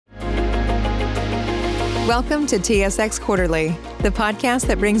Welcome to TSX Quarterly, the podcast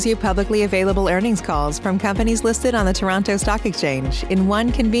that brings you publicly available earnings calls from companies listed on the Toronto Stock Exchange in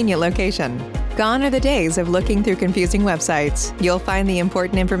one convenient location. Gone are the days of looking through confusing websites. You'll find the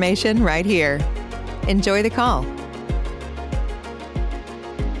important information right here. Enjoy the call.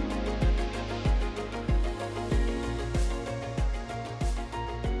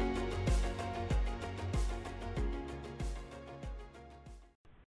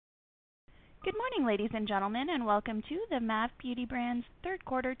 Good morning, ladies and gentlemen, and welcome to the MAV Beauty Brands third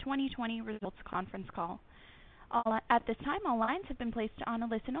quarter 2020 results conference call. At this time, all lines have been placed on a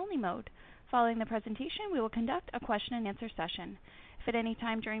listen-only mode. Following the presentation, we will conduct a question-and-answer session. If at any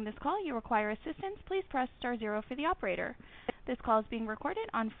time during this call you require assistance, please press star zero for the operator. This call is being recorded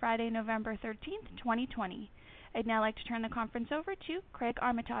on Friday, November 13th, 2020. I'd now like to turn the conference over to Craig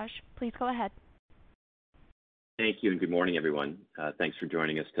Armitage. Please go ahead. Thank you, and good morning, everyone. Thanks for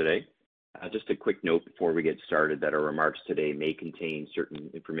joining us today. Just a quick note before we get started that our remarks today may contain certain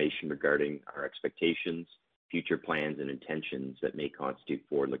information regarding our expectations, future plans, and intentions that may constitute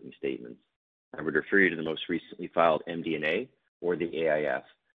forward-looking statements. I would refer you to the most recently filed MD&A or the AIF,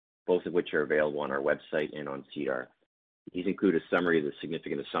 both of which are available on our website and on SEDAR. These include a summary of the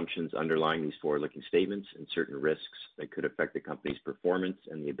significant assumptions underlying these forward-looking statements and certain risks that could affect the company's performance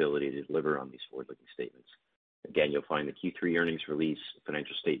and the ability to deliver on these forward-looking statements. Again, you'll find the Q3 earnings release,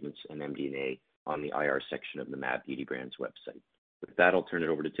 financial statements, and MD&A on the IR section of the MAV Beauty Brands website. With that, I'll turn it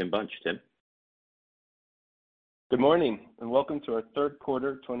over to Tim Bunch. Tim? Good morning, and welcome to our third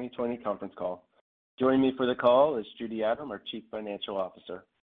quarter 2020 conference call. Joining me for the call is Judy Adam, our Chief Financial Officer.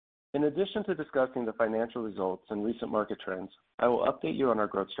 In addition to discussing the financial results and recent market trends, I will update you on our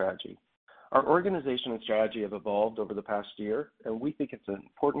growth strategy. Our organization and strategy have evolved over the past year, and we think it's an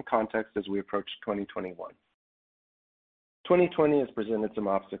important context as we approach 2021. 2020 has presented some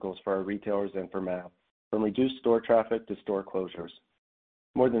obstacles for our retailers and for MAV, from reduced store traffic to store closures.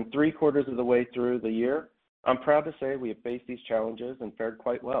 More than 3/4 of the way through the year, I'm proud to say we have faced these challenges and fared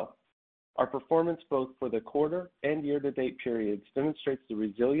quite well. Our performance both for the quarter and year-to-date periods demonstrates the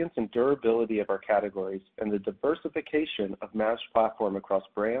resilience and durability of our categories and the diversification of MAV's platform across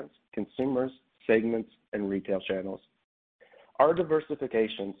brands, consumers, segments, and retail channels. Our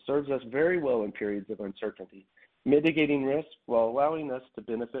diversification serves us very well in periods of uncertainty, mitigating risk while allowing us to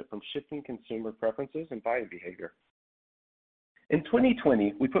benefit from shifting consumer preferences and buying behavior. In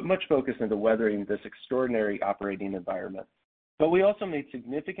 2020, we put much focus into weathering this extraordinary operating environment, but we also made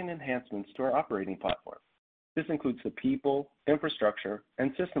significant enhancements to our operating platform. This includes the people, infrastructure,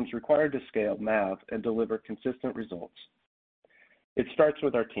 and systems required to scale MAV and deliver consistent results. It starts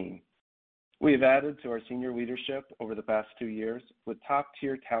with our team. We have added to our senior leadership over the past 2 years with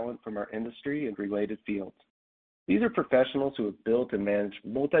top-tier talent from our industry and related fields. These are professionals who have built and managed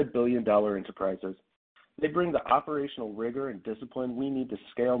multi-billion-dollar enterprises. They bring the operational rigor and discipline we need to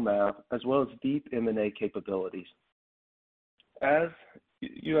scale MAV, as well as deep M&A capabilities. As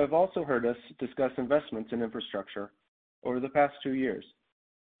you have also heard us discuss investments in infrastructure over the past 2 years.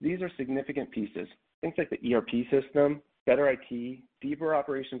 These are significant pieces, things like the ERP system, better IT, deeper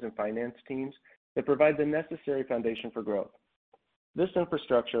operations and finance teams that provide the necessary foundation for growth. This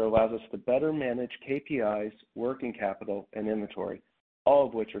infrastructure allows us to better manage KPIs, working capital, and inventory, all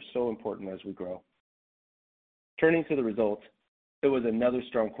of which are so important as we grow. Turning to the results, it was another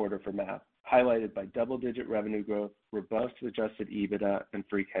strong quarter for MAV, highlighted by double-digit revenue growth, robust adjusted EBITDA, and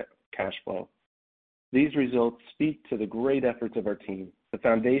free cash flow. These results speak to the great efforts of our team, the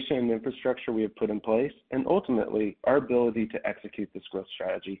foundation and infrastructure we have put in place, and ultimately, our ability to execute this growth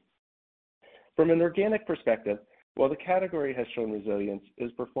strategy. From an organic perspective, while the category has shown resilience, it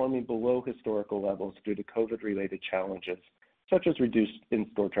is performing below historical levels due to COVID-related challenges, such as reduced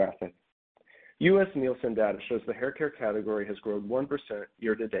in-store traffic. U.S. Nielsen data shows the hair care category has grown 1%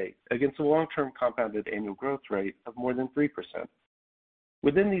 year-to-date against a long-term compounded annual growth rate of more than 3%.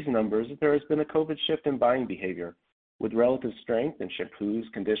 Within these numbers, there has been a COVID shift in buying behavior, with relative strength in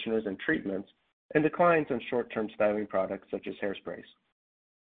shampoos, conditioners, and treatments, and declines in short-term styling products such as hairsprays.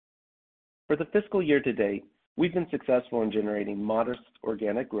 For the fiscal year-to-date, we've been successful in generating modest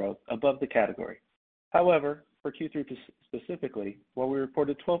organic growth above the category. However, for Q3 specifically, while we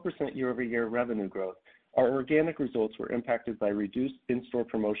reported 12% year-over-year revenue growth, our organic results were impacted by reduced in-store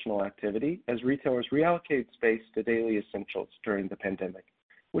promotional activity as retailers reallocated space to daily essentials during the pandemic,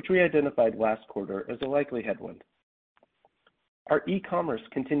 which we identified last quarter as a likely headwind. Our e-commerce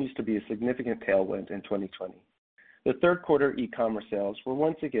continues to be a significant tailwind in 2020. The third quarter e-commerce sales were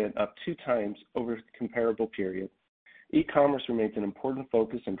once again up 2 times over the comparable period. E-commerce remains an important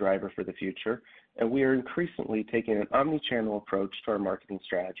focus and driver for the future, and we are increasingly taking an omni-channel approach to our marketing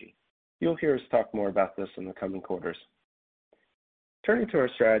strategy. You'll hear us talk more about this in the coming quarters. Turning to our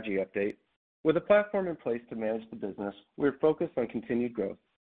strategy update, with a platform in place to manage the business, we're focused on continued growth.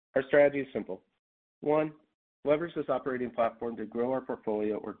 Our strategy is simple. 1, leverage this operating platform to grow our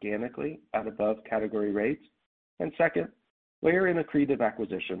portfolio organically at above category rates. And 2nd, layer in accretive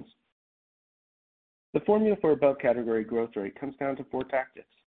acquisitions. The formula for above category growth rate comes down to 4 tactics.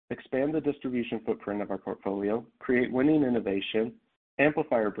 Expand the distribution footprint of our portfolio, create winning innovation,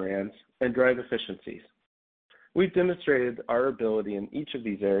 amplify our brands, and drive efficiencies. We've demonstrated our ability in each of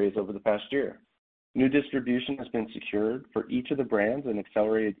these areas over the past year. New distribution has been secured for each of the brands and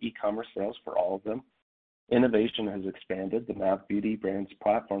accelerated e-commerce sales for all of them. Innovation has expanded the MAV Beauty Brands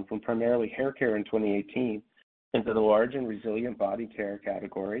platform from primarily hair care in 2018 into the large and resilient body care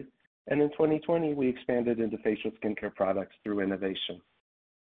category. And in 2020, we expanded into facial skincare products through innovation.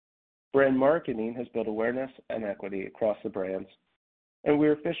 Brand marketing has built awareness and equity across the brands, and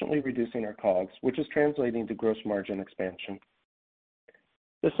we're efficiently reducing our COGS, which is translating to gross margin expansion.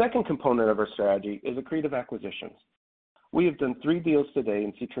 The second component of our strategy is accretive acquisitions. We have done 3 deals today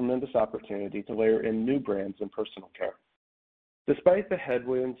and see tremendous opportunity to layer in new brands in personal care. Despite the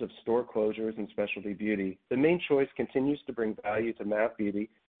headwinds of store closures and specialty beauty, the Main Choice continues to bring value to MAV Beauty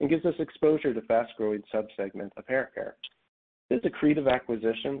and gives us exposure to fast-growing subsegment of hair care. This accretive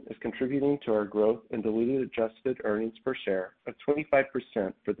acquisition is contributing to our growth in diluted adjusted earnings per share of 25%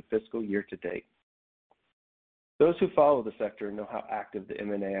 for the fiscal year to date. Those who follow the sector know how active the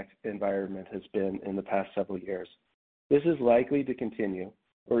M&A environment has been in the past several years. This is likely to continue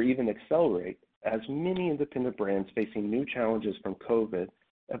or even accelerate as many independent brands facing new challenges from COVID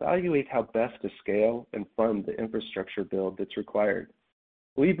evaluate how best to scale and fund the infrastructure build that's required.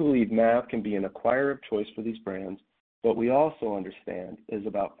 We believe MAV can be an acquirer of choice for these brands. What we also understand is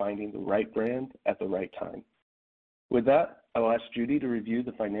about finding the right brand at the right time. With that, I'll ask Judy to review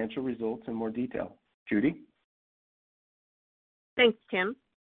the financial results in more detail. Judy? Thanks, Tim.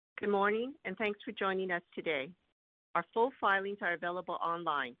 Good morning, and thanks for joining us today. Our full filings are available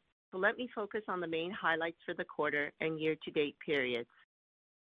online, so let me focus on the main highlights for the quarter and year-to-date periods.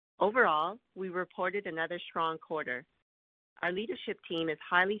 Overall, we reported another strong quarter. Our leadership team is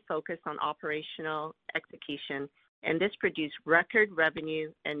highly focused on operational execution, and this produced record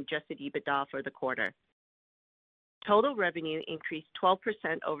revenue and adjusted EBITDA for the quarter. Total revenue increased 12%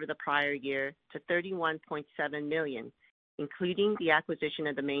 over the prior year to $31.7 million, including the acquisition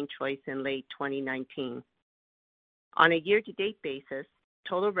of the Main Choice in late 2019. On a year-to-date basis,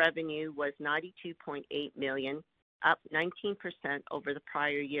 total revenue was $92.8 million, up 19% over the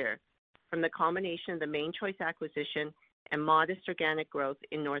prior year, from the combination of the Main Choice acquisition and modest organic growth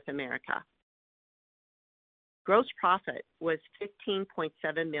in North America. Gross profit was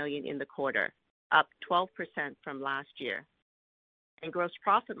 $15.7 million in the quarter, up 12% from last year, and gross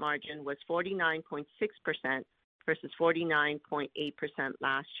profit margin was 49.6% versus 49.8%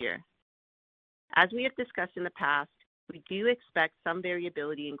 last year. As we have discussed in the past, we do expect some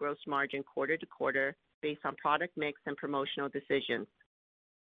variability in gross margin quarter to quarter based on product mix and promotional decisions.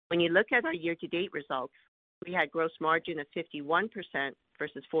 When you look at our year-to-date results, we had gross margin of 51%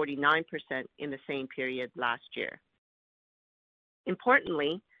 versus 49% in the same period last year.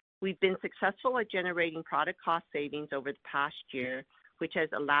 Importantly, we've been successful at generating product cost savings over the past year, which has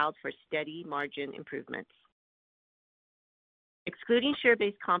allowed for steady margin improvements. Excluding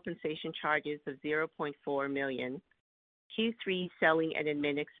share-based compensation charges of $0.4 million, Q3 selling and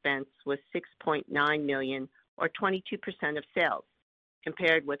admin expense was $6.9 million, or 22% of sales,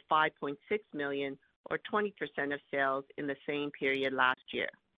 compared with $5.6 million, or 20% of sales in the same period last year.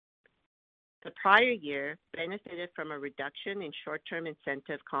 The prior year benefited from a reduction in short-term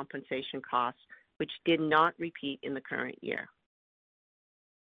incentive compensation costs, which did not repeat in the current year.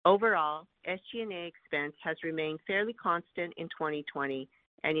 Overall, SG&A expense has remained fairly constant in 2020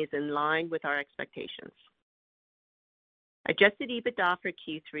 and is in line with our expectations. Adjusted EBITDA for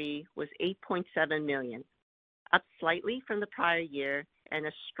Q3 was $8.7 million, up slightly from the prior year and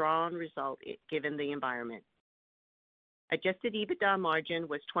a strong result given the environment. Adjusted EBITDA margin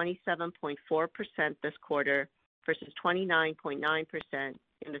was 27.4% this quarter versus 29.9%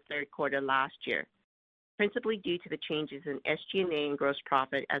 in the third quarter last year, principally due to the changes in SG&A and gross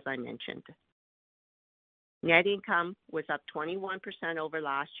profit, as I mentioned. Net income was up 21% over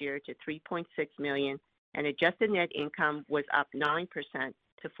last year to $3.6 million, and adjusted net income was up 9%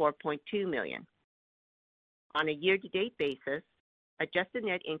 to $4.2 million. On a year-to-date basis, adjusted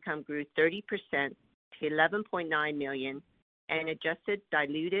net income grew 30% to $11.9 million, and adjusted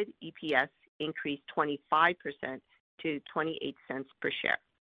diluted EPS increased 25% to 28 cents per share.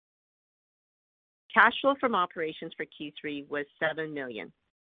 Cash flow from operations for Q3 was $7 million,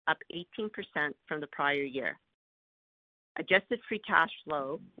 up 18% from the prior year. Adjusted free cash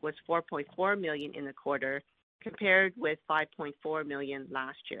flow was $4.4 million in the quarter, compared with $5.4 million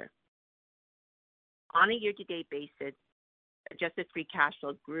last year. On a year-to-date basis, adjusted free cash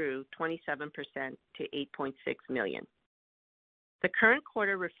flow grew 27% to $8.6 million. The current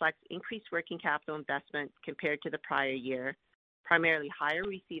quarter reflects increased working capital investment compared to the prior year, primarily higher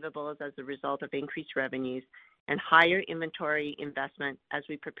receivables as a result of increased revenues and higher inventory investment as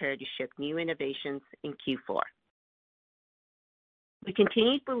we prepare to ship new innovations in Q4. We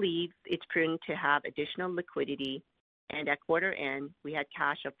continue to believe it's prudent to have additional liquidity, and at quarter end, we had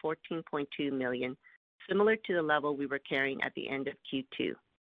cash of $14.2 million, similar to the level we were carrying at the end of Q2.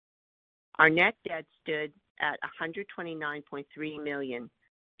 Our net debt stood at $129.3 million,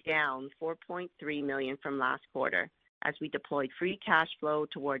 down $4.3 million from last quarter, as we deployed free cash flow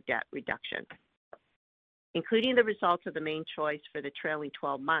toward debt reduction. Including the results of the main choice for the trailing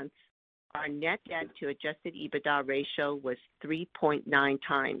 12 months, our net debt to adjusted EBITDA ratio was 3.9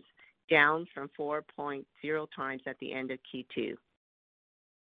 times, down from 4.0 times at the end of Q2.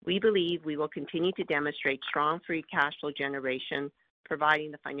 We believe we will continue to demonstrate strong free cash flow generation,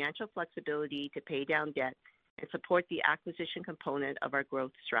 providing the financial flexibility to pay down debt and support the acquisition component of our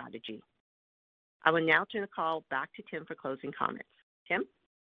growth strategy. I will now turn the call back to Tim for closing comments. Tim?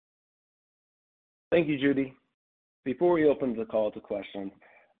 Thank you, Judy. Before we open the call to questions,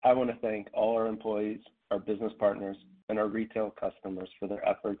 I want to thank all our employees, our business partners, and our retail customers for their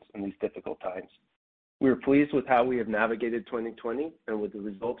efforts in these difficult times. We are pleased with how we have navigated 2020 and with the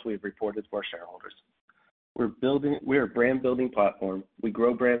results we have reported to our shareholders. We're a brand building platform. We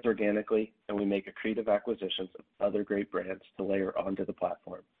grow brands organically, and we make accretive acquisitions of other great brands to layer onto the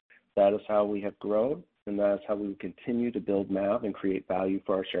platform. That is how we have grown, and that is how we will continue to build MAV and create value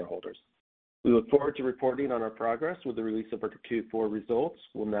for our shareholders. We look forward to reporting on our progress with the release of our Q4 results.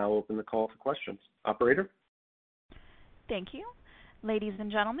 We'll now open the call to questions. Operator? Thank you. Ladies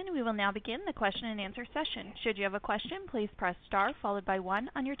and gentlemen, we will now begin the question and answer session. Should you have a question, please press star followed by 1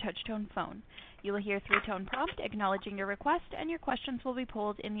 on your touch-tone phone. You will hear a 3-tone prompt acknowledging your request, and your questions will be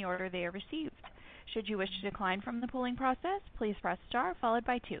pulled in the order they are received. Should you wish to decline from the polling process, please press star followed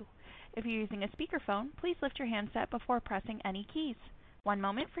by 2. If you're using a speakerphone, please lift your handset before pressing any keys. One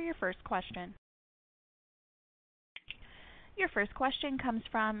moment for your first question. Your first question comes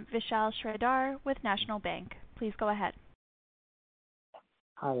from Vishal Shreedhar with National Bank. Please go ahead.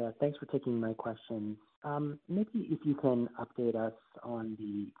 Hi, thanks for taking my questions. Maybe if you can update us on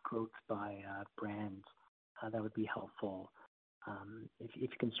the growth by brand, that would be helpful. If you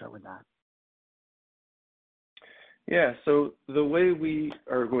can start with that. Yeah, so the way we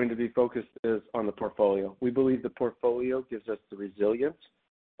are going to be focused is on the portfolio. We believe the portfolio gives us the resilience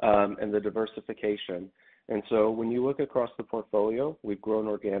and the diversification. And so when you look across the portfolio, we've grown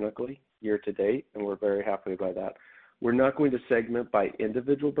organically year to date, and we're very happy by that. We're not going to segment by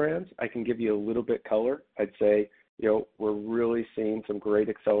individual brands. I can give you a little bit color. I'd say, we're really seeing some great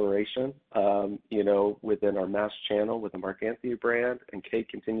acceleration, within our mass channel with the Mark Anthony brand, and Kate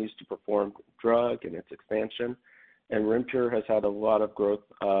continues to perform drug and its expansion. And Rimpure has had a lot of growth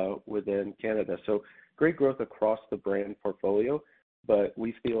within Canada. So great growth across the brand portfolio, but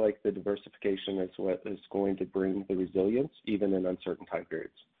we feel like the diversification is what is going to bring the resilience even in uncertain time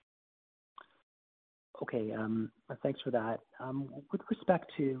periods. Okay, thanks for that. With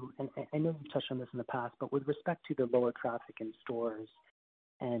respect to, and I know you've touched on this in the past, but with respect to the lower traffic in stores,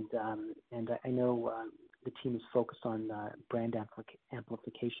 and I know the team is focused on brand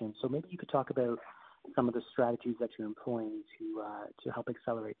amplification. So maybe you could talk about some of the strategies that you're employing to help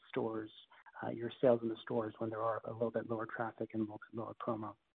accelerate stores, your sales in the stores when there are a little bit lower traffic and a little bit lower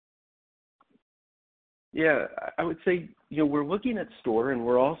promo. Yeah, I would say, we're looking at store, and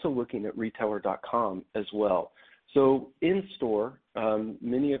we're also looking at retailer.com as well. So in store,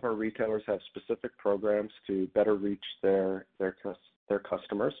 many of our retailers have specific programs to better reach their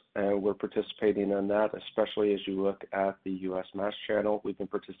customers, and we're participating in that, especially as you look at the U.S. mass channel. We've been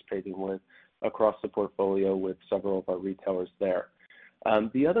participating with across the portfolio with several of our retailers there.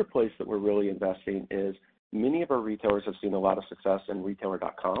 The other place that we're really investing is many of our retailers have seen a lot of success in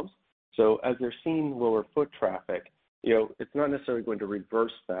retailer.coms. So as they're seeing lower foot traffic, it's not necessarily going to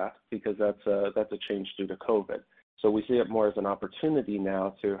reverse that because that's a change due to COVID. So we see it more as an opportunity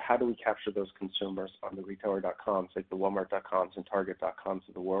now to how do we capture those consumers on the retailer.coms, like the Walmart.coms and Target.coms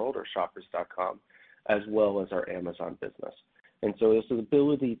of the world, or Shoppers.com, as well as our Amazon business. And so this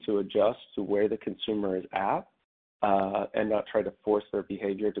ability to adjust to where the consumer is at and not try to force their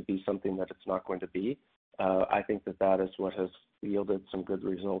behavior to be something that it's not going to be, I think that is what has yielded some good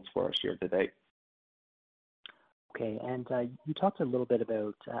results for us year to date. Okay, and you talked a little bit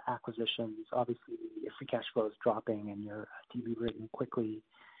about acquisitions. Obviously, your free cash flow is dropping and you're delivering quickly.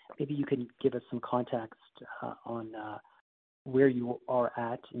 Maybe you can give us some context on where you are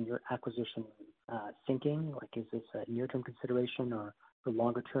at in your acquisition thinking. Like, is this a near-term consideration or for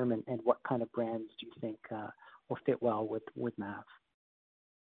longer term, and what kind of brands do you think will fit well with MAV?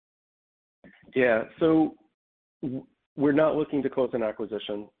 Yeah, so we're not looking to close an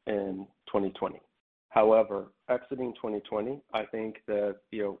acquisition in 2020. However, exiting 2020, I think that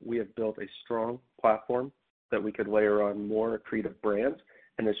we have built a strong platform that we could layer on more accretive brands,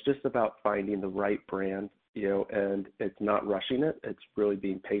 and it's just about finding the right brand, and it's not rushing it. It's really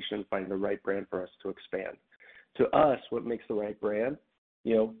being patient, finding the right brand for us to expand. To us, what makes the right brand?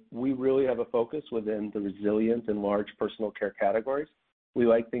 We really have a focus within the resilient and large personal care categories. We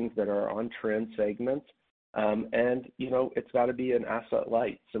like things that are on trend segments, and it's got to be an asset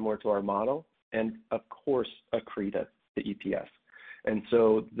light, similar to our model, and of course accretive to EPS. And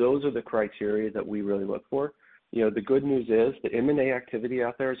so those are the criteria that we really look for. The good news is the M&A activity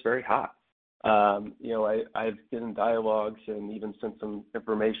out there is very hot. I've been in dialogues and even sent some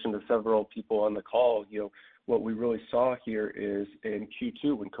information to several people on the call. What we really saw here is in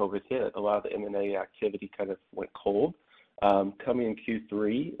Q2 when COVID hit, a lot of the M&A activity kind of went cold. Coming in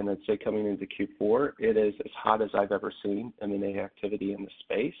Q3 and I'd say coming into Q4, it is as hot as I've ever seen M&A activity in the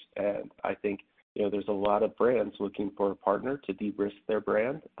space. And I think, there's a lot of brands looking for a partner to de-risk their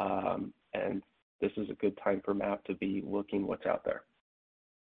brand. And this is a good time for MAV to be looking what's out there.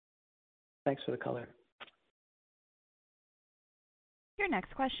 Thanks for the color. Your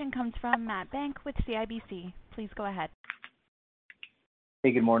next question comes from Matt Bank with CIBC. Please go ahead.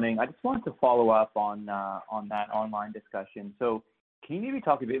 Hey, good morning. I just wanted to follow up on that online discussion. So can you maybe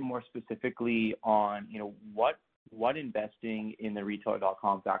talk a bit more specifically on, what investing in the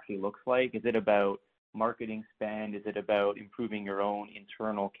retailer.coms actually looks like? Is it about marketing spend? Is it about improving your own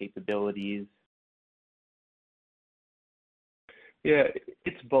internal capabilities? Yeah,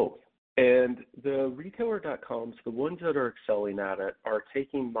 it's both. And the retailer.coms, the ones that are excelling at it, are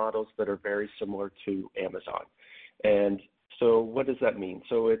taking models that are very similar to Amazon. And so what does that mean?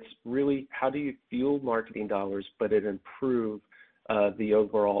 So it's really how do you fuel marketing dollars, but it improve the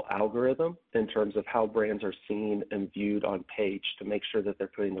overall algorithm in terms of how brands are seen and viewed on page to make sure that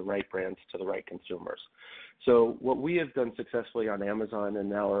they're putting the right brands to the right consumers. So what we have done successfully on Amazon and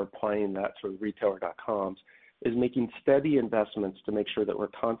now are applying that to retailer.coms is making steady investments to make sure that we're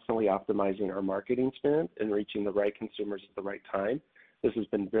constantly optimizing our marketing spend and reaching the right consumers at the right time. This has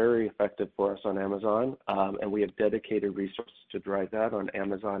been very effective for us on Amazon, and we have dedicated resources to drive that on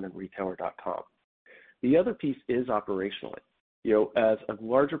Amazon and retailer.com. The other piece is operationally. As a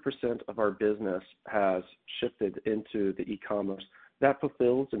larger percent of our business has shifted into the e-commerce, that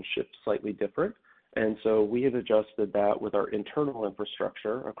fulfills and ships slightly different. And so we have adjusted that with our internal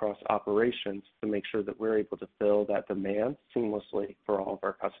infrastructure across operations to make sure that we're able to fill that demand seamlessly for all of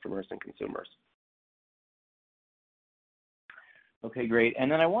our customers and consumers. Okay, great.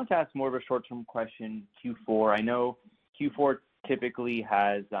 And then I want to ask more of a short-term question, Q4. I know Q4 typically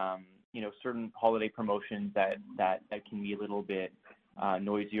has, certain holiday promotions that can be a little bit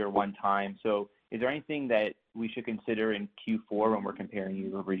noisier one time. So is there anything that we should consider in Q4 when we're comparing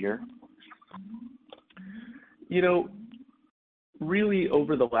year over year? Really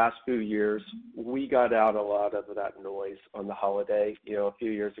over the last few years, we got out a lot of that noise on the holiday. A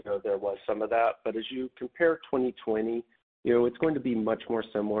few years ago, there was some of that. But as you compare 2020, it's going to be much more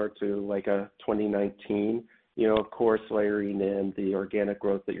similar to like a 2019, of course, layering in the organic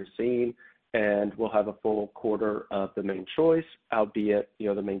growth that you're seeing. And we'll have a full quarter of the main choice, albeit,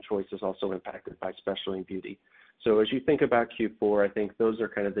 the main choice is also impacted by specialty and beauty. So as you think about Q4, I think those are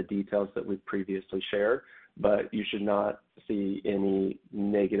kind of the details that we've previously shared, but you should not see any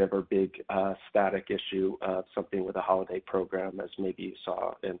negative or big static issue of something with a holiday program as maybe you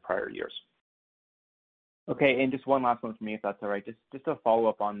saw in prior years. Okay, and just one last one for me, if that's all right. Just a follow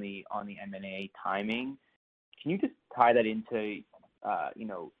up on the M&A timing. Can you just tie that into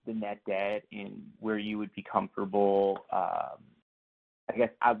the net debt and where you would be comfortable? I guess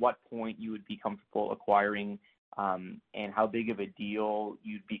at what point you would be comfortable acquiring, and how big of a deal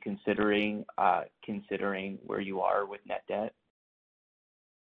you'd be considering where you are with net debt?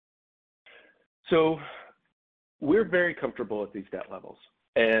 So we're very comfortable at these debt levels,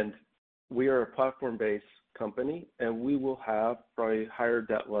 and we are a platform-based company, and we will have probably higher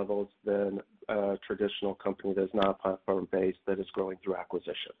debt levels than a traditional company that's not platform-based that is growing through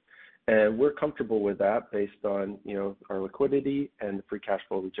acquisition. And we're comfortable with that based on, our liquidity and the free cash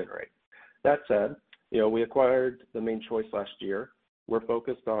flow we generate. That said, we acquired the Main Choice last year. we're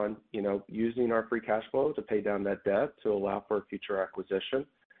focused on, using our free cash flow to pay down that debt to allow for a future acquisition.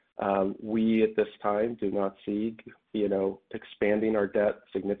 We at this time do not see, expanding our debt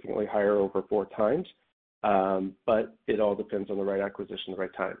significantly higher over 4 times, but it all depends on the right acquisition at the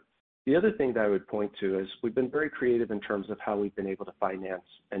right time. The other thing that I would point to is we've been very creative in terms of how we've been able to finance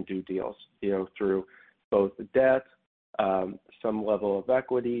and do deals, through both debt, some level of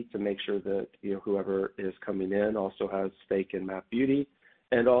equity to make sure that whoever is coming in also has stake in MAV Beauty,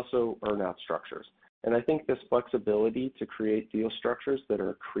 and also earn-out structures. And I think this flexibility to create deal structures that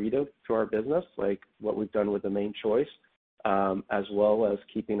are accretive to our business, like what we've done with the Main Choice, as well as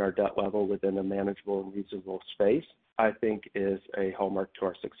keeping our debt level within a manageable and reasonable space, I think is a hallmark to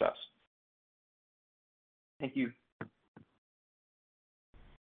our success. Thank you.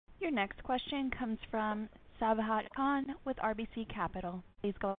 Your next question comes from Sabahat Khan with RBC Capital.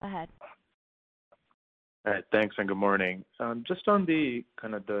 Please go ahead. All right, thanks and good morning. Just on the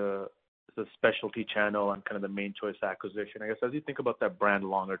kind of the specialty channel and kind of the Main Choice acquisition, I guess as you think about that brand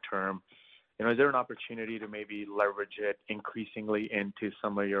longer term, is there an opportunity to maybe leverage it increasingly into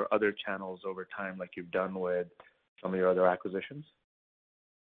some of your other channels over time, like you've done with some of your other acquisitions?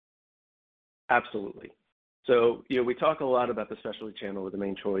 Absolutely. So, we talk a lot about the specialty channel with the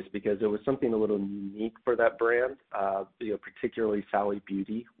Main Choice because it was something a little unique for that brand, particularly Sally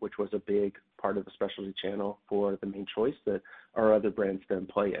Beauty, which was a big part of the specialty channel for the Main Choice that our other brands didn't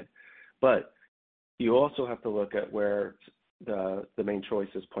play in. But you also have to look at where the Main Choice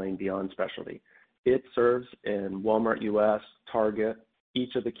is playing beyond specialty. It serves in Walmart US, Target,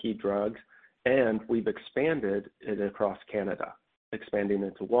 each of the key drugs, and we've expanded it across Canada, expanding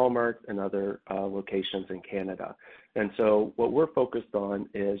into Walmart and other locations in Canada. And so what we're focused on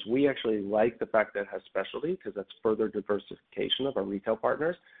is we actually like the fact that it has specialty because that's further diversification of our retail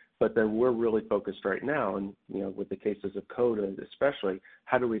partners. But then we're really focused right now, and with the cases of Coda especially,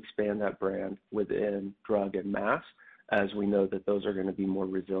 how do we expand that brand within drug and mass, as we know that those are going to be more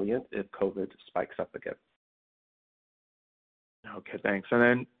resilient if COVID spikes up again. Okay, thanks. And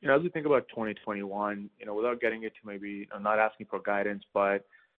then, as we think about 2021, without getting into maybe, I'm not asking for guidance, but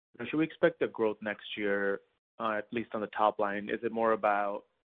should we expect the growth next year, at least on the top line? Is it more about,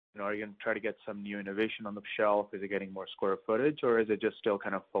 are you going to try to get some new innovation on the shelf? Is it getting more square footage, or is it just still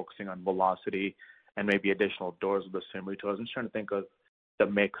kind of focusing on velocity and maybe additional doors with the same retailers? I'm just trying to think of the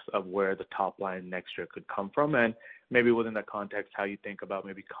mix of where the top line next year could come from, and maybe within that context, how you think about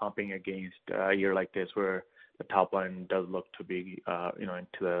maybe comping against a year like this where the top line does look to be, into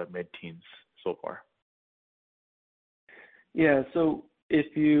the mid-teens so far. Yeah, so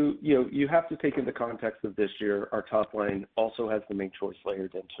if you have to take into context of this year, our top line also has the Main Choice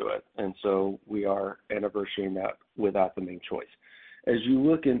layered into it, and so we are anniversarying that without the Main Choice. As you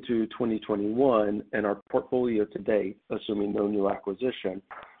look into 2021 and our portfolio to date, assuming no new acquisition,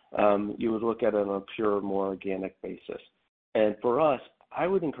 you would look at it on a pure, more organic basis. And for us, I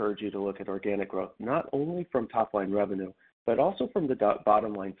would encourage you to look at organic growth, not only from top-line revenue, but also from the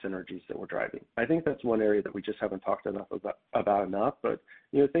bottom-line synergies that we're driving. I think that's one area that we just haven't talked about enough, but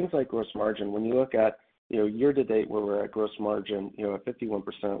things like gross margin, when you look at year-to-date where we're at gross margin at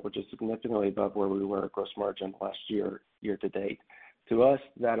 51%, which is significantly above where we were at gross margin last year-to-date. To us,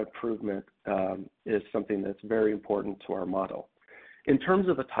 that improvement is something that's very important to our model. In terms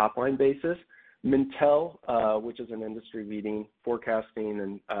of a top-line basis, Mintel, which is an industry-leading forecasting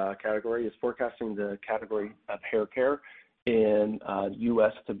and category, is forecasting the category of hair care in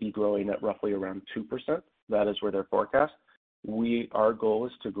U.S. to be growing at roughly around 2%. That is where they're forecast. Our goal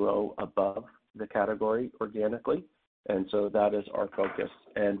is to grow above the category organically, and so that is our focus.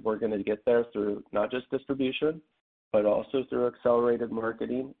 And we're going to get there through not just distribution, but also through accelerated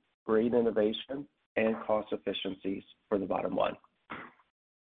marketing, great innovation, and cost efficiencies for the bottom line.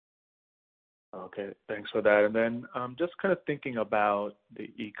 Okay, thanks for that. And then just kind of thinking about the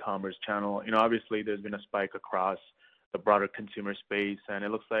e-commerce channel, obviously there's been a spike across the broader consumer space, and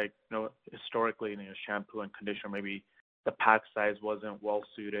it looks like, historically, shampoo and conditioner, maybe the pack size wasn't well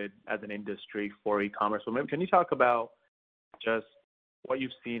suited as an industry for e-commerce. So maybe can you talk about just what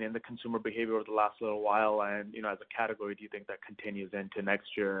you've seen in the consumer behavior over the last little while, and as a category, do you think that continues into next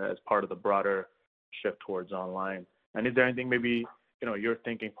year as part of the broader shift towards online? And is there anything maybe you're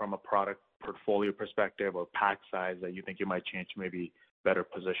thinking from a product portfolio perspective or pack size that you think you might change to maybe better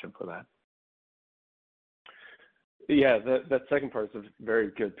position for that? Yeah, that second part is a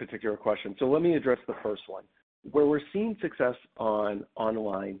very good particular question. So let me address the first one. Where we're seeing success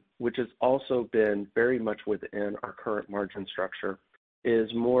online, which has also been very much within our current margin structure, is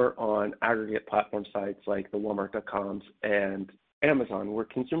more on aggregate platform sites like the Walmart.coms and Amazon, where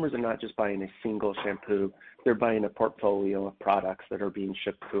consumers are not just buying a single shampoo, they're buying a portfolio of products that are being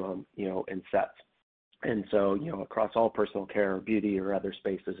shipped to them, in sets. And so, across all personal care, beauty, or other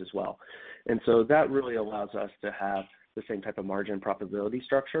spaces as well. And so that really allows us to have the same type of margin profitability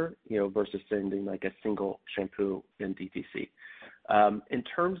structure, versus sending like a single shampoo in DTC. In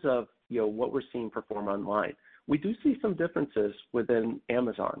terms of, what we're seeing perform online, we do see some differences within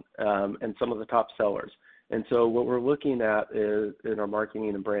Amazon and some of the top sellers. And so what we're looking at is in our marketing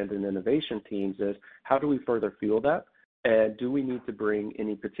and brand and innovation teams is how do we further fuel that? And do we need to bring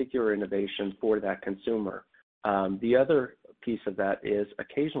any particular innovation for that consumer? The other piece of that is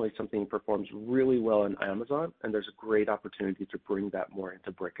occasionally something performs really well in Amazon, and there's a great opportunity to bring that more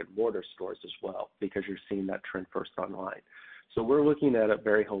into brick and mortar stores as well, because you're seeing that trend first online. So we're looking at it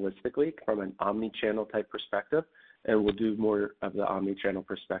very holistically from an omni-channel type perspective, and we'll do more of the omni-channel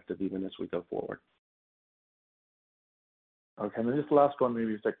perspective even as we go forward. Okay, and then just the last one,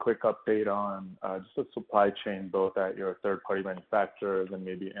 maybe just a quick update on just the supply chain, both at your third-party manufacturers and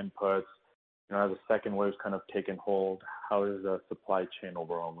maybe inputs. As the second wave's kind of taken hold, how does the supply chain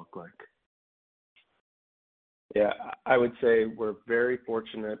overall look like? Yeah, I would say we're very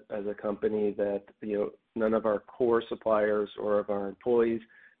fortunate as a company that, none of our core suppliers or of our employees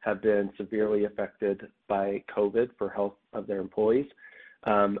have been severely affected by COVID for health of their employees.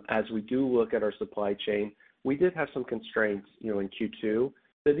 As we do look at our supply chain, we did have some constraints, in Q2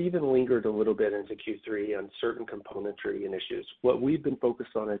 that even lingered a little bit into Q3 on certain componentry and issues. What we've been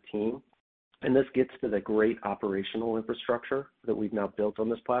focused on as a team, and this gets to the great operational infrastructure that we've now built on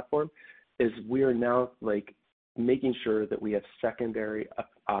this platform, is we are now making sure that we have secondary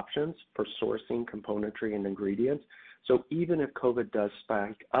options for sourcing componentry and ingredients. So even if COVID does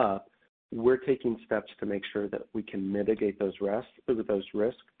spike up, we're taking steps to make sure that we can mitigate those risks to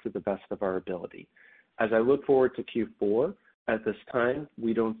the best of our ability. As I look forward to Q4, at this time,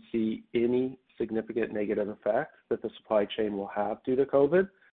 we don't see any significant negative effect that the supply chain will have due to COVID,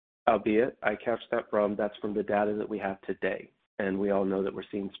 albeit I catch that's from the data that we have today. And we all know that we're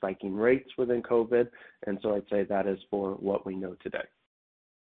seeing spiking rates within COVID, and so I'd say that is for what we know today.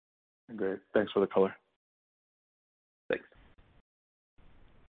 Great. Thanks for the color. Thanks.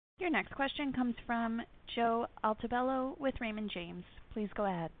 Your next question comes from Joe Altobello with Raymond James. Please go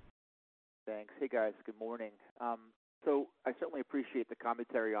ahead. Thanks. Hey, guys. Good morning. So I certainly appreciate the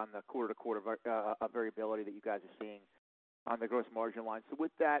commentary on the quarter-to-quarter variability that you guys are seeing on the gross margin line. So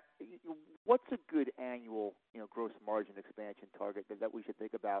with that, what's a good annual, gross margin expansion target that we should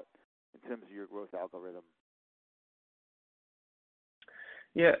think about in terms of your growth algorithm?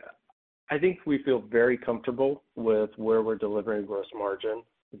 Yeah, I think we feel very comfortable with where we're delivering gross margin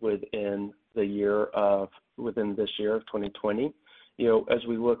within this year of 2020. As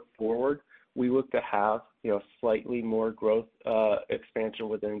we look forward, we look to have, slightly more growth expansion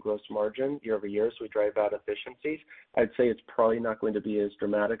within gross margin year over year, so we drive out efficiencies. I'd say it's probably not going to be as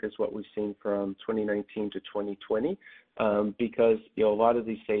dramatic as what we've seen from 2019 to 2020, because, a lot of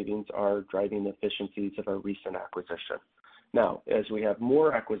these savings are driving efficiencies of our recent acquisition. Now, as we have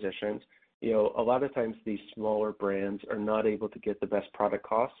more acquisitions, a lot of times these smaller brands are not able to get the best product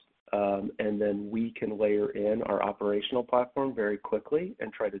costs, and then we can layer in our operational platform very quickly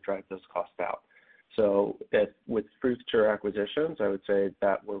and try to drive those costs out. So with future acquisitions, I would say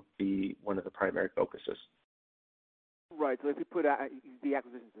that will be one of the primary focuses. Right. So if you put the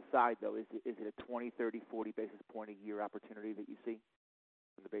acquisitions aside, though, is it a 20, 30, 40 basis point a year opportunity that you see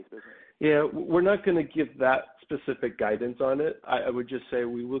in the base business? Yeah, we're not going to give that specific guidance on it. I would just say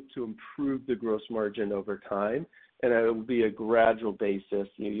we look to improve the gross margin over time, and it will be a gradual basis.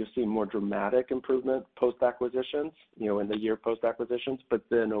 You'll see more dramatic improvement post-acquisitions, in the year post-acquisitions, but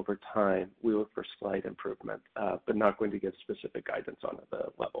then over time, we look for slight improvement, but not going to give specific guidance on the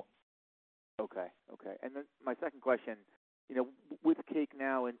level. Okay. And then my second question, with Cake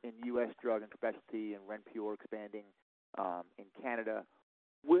now in U.S. drug and specialty and Renpure expanding in Canada,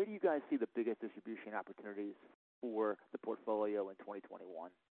 where do you guys see the biggest distribution opportunities for the portfolio in 2021?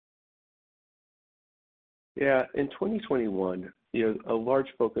 Yeah, in 2021, a large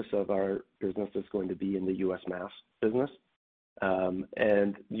focus of our business is going to be in the U.S. mass business.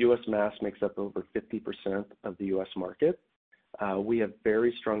 And U.S. mass makes up over 50% of the U.S. market. We have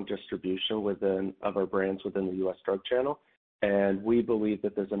very strong distribution of our brands within the U.S. drug channel, and we believe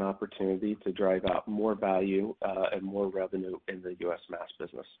that there's an opportunity to drive out more value and more revenue in the U.S. mass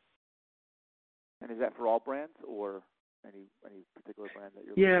business. And is that for all brands or any particular brand that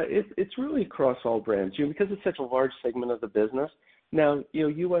you're? Yeah, it's really across all brands, because it's such a large segment of the business. Now,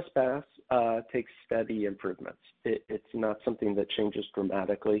 U.S. mass takes steady improvements. It's not something that changes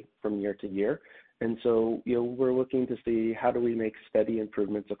dramatically from year to year. And so, we're looking to see how do we make steady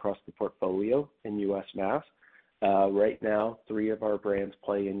improvements across the portfolio in U.S. mass. Right now, 3 of our brands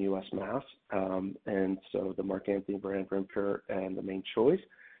play in U.S. mass, and so the Mark Anthony brand, Room Pure, and the Main Choice.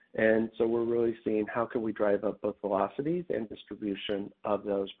 And so we're really seeing how can we drive up both velocities and distribution of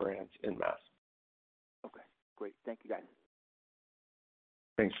those brands in mass. Okay, great. Thank you, guys.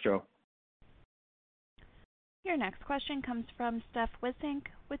 Thanks, Joe. Your next question comes from Steph Wissink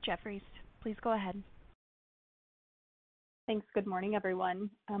with Jefferies. Please go ahead. Thanks. Good morning, everyone.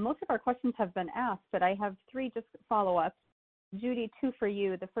 Most of our questions have been asked, but I have 3 just follow-ups. Judy, 2 for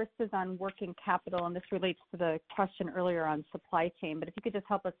you. The first is on working capital, and this relates to the question earlier on supply chain. But if you could just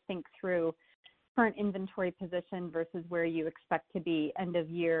help us think through current inventory position versus where you expect to be end of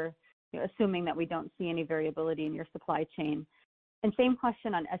year, assuming that we don't see any variability in your supply chain. And same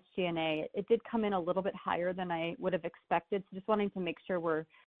question on SG&A. It did come in a little bit higher than I would have expected, so just wanting to make sure we're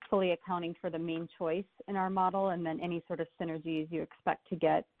fully accounting for the Main Choice in our model, and then any sort of synergies you expect to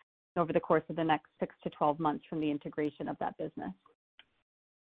get over the course of the next 6 to 12 months from the integration of that business.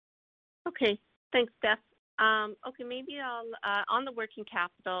 Okay, thanks, Steph. Okay, maybe I'll, on the working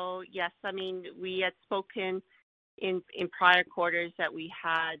capital, yes, I mean, we had spoken in prior quarters that we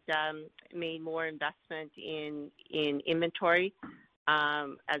had made more investment in inventory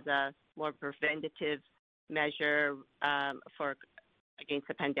as a more preventative measure for against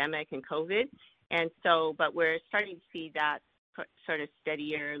the pandemic and COVID. And so, but we're starting to see that sort of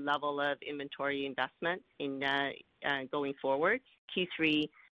steadier level of inventory investment in going forward. Q3,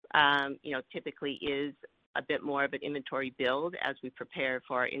 typically is a bit more of an inventory build as we prepare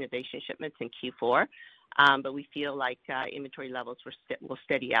for our innovation shipments in Q4. But we feel like inventory levels will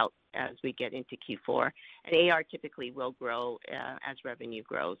steady out as we get into Q4. And AR typically will grow as revenue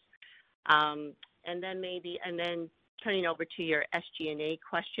grows. And then turning over to your SG&A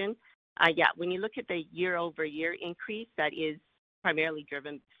question, when you look at the year-over-year increase, that is primarily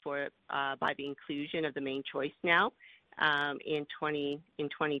driven by the inclusion of the Main Choice now in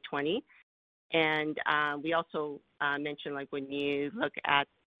 2020. And we also mentioned, like, when you look at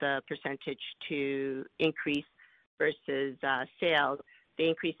the percentage to increase versus sales, the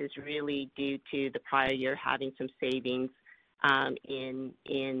increase is really due to the prior year having some savings in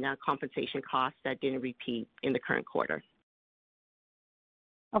compensation costs that didn't repeat in the current quarter.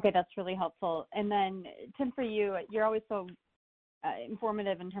 Okay, that's really helpful. And then, Tim, for you, you're always so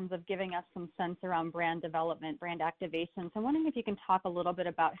informative in terms of giving us some sense around brand development, brand activation. So I'm wondering if you can talk a little bit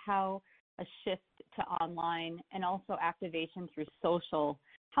about how a shift to online and also activation through social,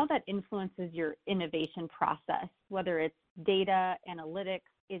 how that influences your innovation process, whether it's data, analytics,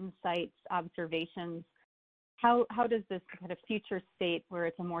 insights, observations. How does this kind of future state where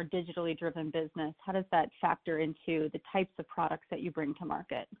it's a more digitally driven business, how does that factor into the types of products that you bring to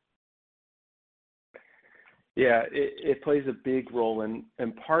market? Yeah, it plays a big role,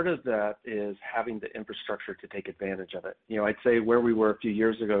 and part of that is having the infrastructure to take advantage of it. I'd say where we were a few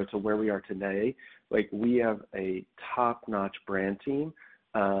years ago to where we are today, like, we have a top-notch brand team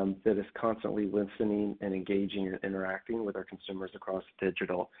that is constantly listening and engaging and interacting with our consumers across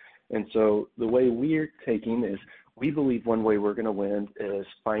digital. And so the way we're taking is, we believe one way we're going to win is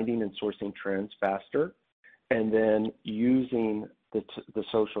finding and sourcing trends faster, and then using the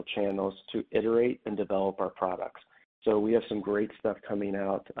social channels to iterate and develop our products. So we have some great stuff coming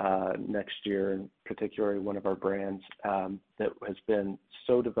out next year, and particularly one of our brands that has been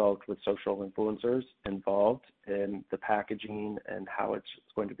so developed with social influencers involved in the packaging and how it's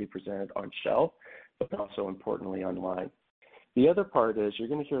going to be presented on shelf, but also importantly online. The other part is you're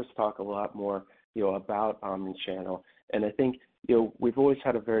going to hear us talk a lot more, about omnichannel, and I think we've always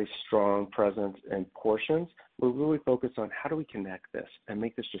had a very strong presence in portions. We're really focused on how do we connect this and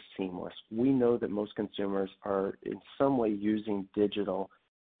make this just seamless. We know that most consumers are in some way using digital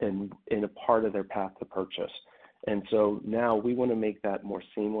in a part of their path to purchase. And so now we want to make that more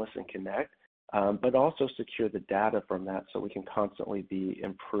seamless and connect, but also secure the data from that so we can constantly be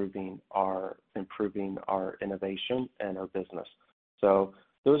improving our innovation and our business. So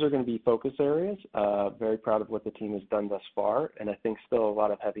those are going to be focus areas. Very proud of what the team has done thus far, and I think still a lot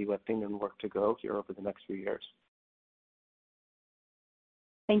of heavy lifting and work to go here over the next few years.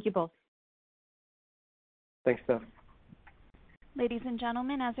 Thank you both. Thanks, Steph. Ladies and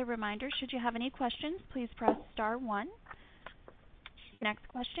gentlemen, as a reminder, should you have any questions, please press star 1. Next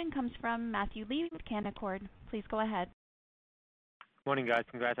question comes from Matthew Lee with Canaccord. Please go ahead. Morning, guys.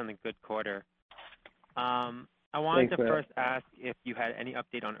 Congrats on the good quarter. I wanted Thanks, to Matt. first ask if you had any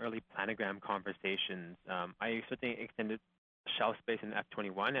update on early planogram conversations. Are you expecting extended shelf space in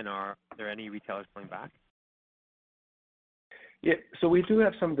F21, and are there any retailers pulling back? Yeah, so we do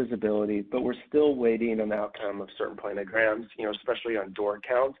have some visibility, but we're still waiting on the outcome of certain planograms, especially on door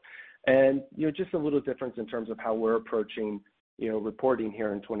counts. And, just a little difference in terms of how we're approaching, reporting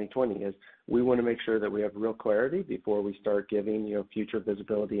here in 2020 is we want to make sure that we have real clarity before we start giving, future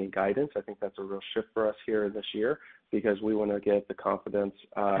visibility and guidance. I think that's a real shift for us here this year because we want to get the confidence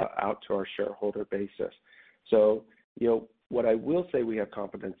out to our shareholder basis. So, what I will say we have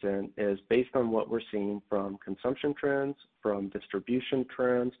confidence in is based on what we're seeing from consumption trends, from distribution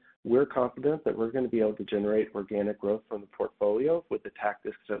trends, we're confident that we're going to be able to generate organic growth from the portfolio with the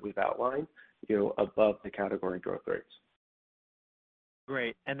tactics that we've outlined, above the category growth rates.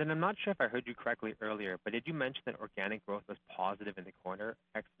 Great. And then I'm not sure if I heard you correctly earlier, but did you mention that organic growth was positive in the quarter,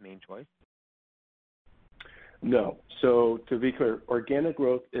 ex Main Choice? No. So to be clear, organic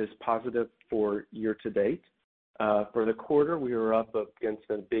growth is positive for year to date. For the quarter, we were up against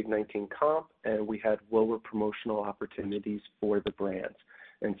a big 19 comp, and we had lower promotional opportunities for the brands.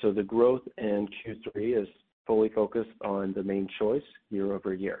 And so the growth in Q3 is fully focused on the Main Choice year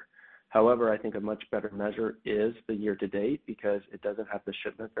over year. However, I think a much better measure is the year to date because it doesn't have the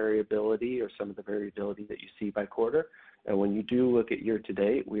shipment variability or some of the variability that you see by quarter. And when you do look at year to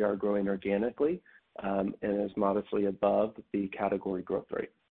date, we are growing organically and is modestly above the category growth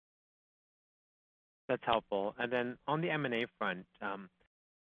rate. That's helpful. And then on the M&A front,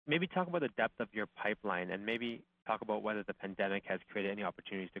 maybe talk about the depth of your pipeline and maybe talk about whether the pandemic has created any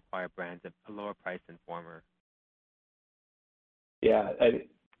opportunities to acquire brands at a lower price than former. Yeah,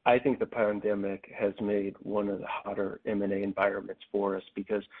 I think the pandemic has made one of the hotter M&A environments for us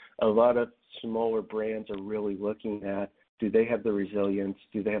because a lot of smaller brands are really looking at, do they have the resilience,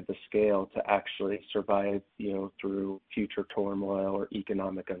 do they have the scale to actually survive, through future turmoil or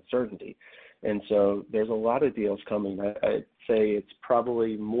economic uncertainty. And so there's a lot of deals coming. I'd say it's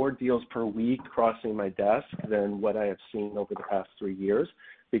probably more deals per week crossing my desk than what I have seen over the past 3 years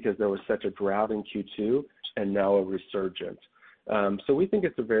because there was such a drought in Q2 and now a resurgence. So we think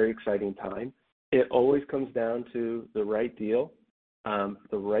it's a very exciting time. It always comes down to the right deal,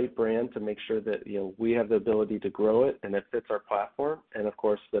 the right brand to make sure that we have the ability to grow it and it fits our platform, and of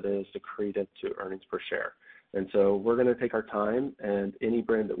course that it is accretive to earnings per share. And so we're going to take our time, and any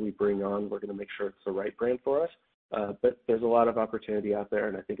brand that we bring on, we're going to make sure it's the right brand for us. But there's a lot of opportunity out there,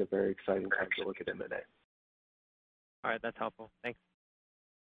 and I think a very exciting time to look at M&A. All right, that's helpful. Thanks.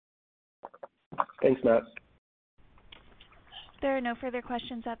 Thanks, Matt. There are no further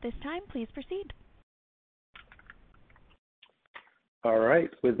questions at this time. Please proceed. All right.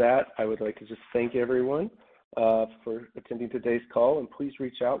 With that, I would like to just thank everyone for attending today's call, and please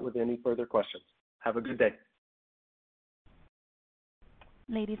reach out with any further questions. Have a good day.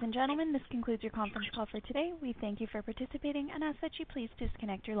 Ladies and gentlemen, this concludes your conference call for today. We thank you for participating and ask that you please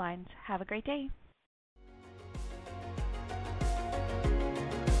disconnect your lines. Have a great day.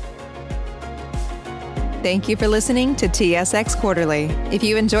 Thank you for listening to TSX Quarterly. If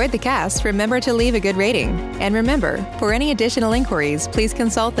you enjoyed the cast, remember to leave a good rating. And remember, for any additional inquiries, please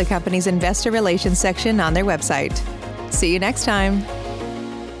consult the company's investor relations section on their website. See you next time.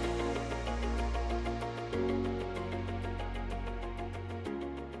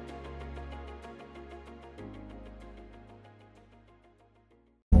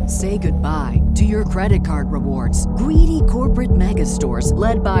 Say goodbye to your credit card rewards. Greedy corporate mega stores,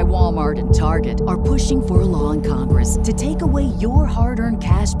 led by Walmart and Target, are pushing for a law in Congress to take away your hard-earned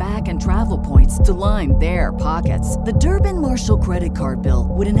cash back and travel points to line their pockets. The Durbin-Marshall credit card bill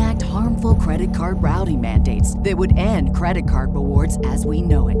would enact harmful credit card routing mandates that would end credit card rewards as we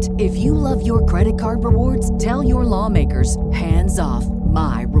know it. If you love your credit card rewards, tell your lawmakers, hands off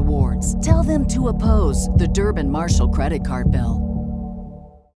my rewards. Tell them to oppose the Durbin-Marshall credit card bill.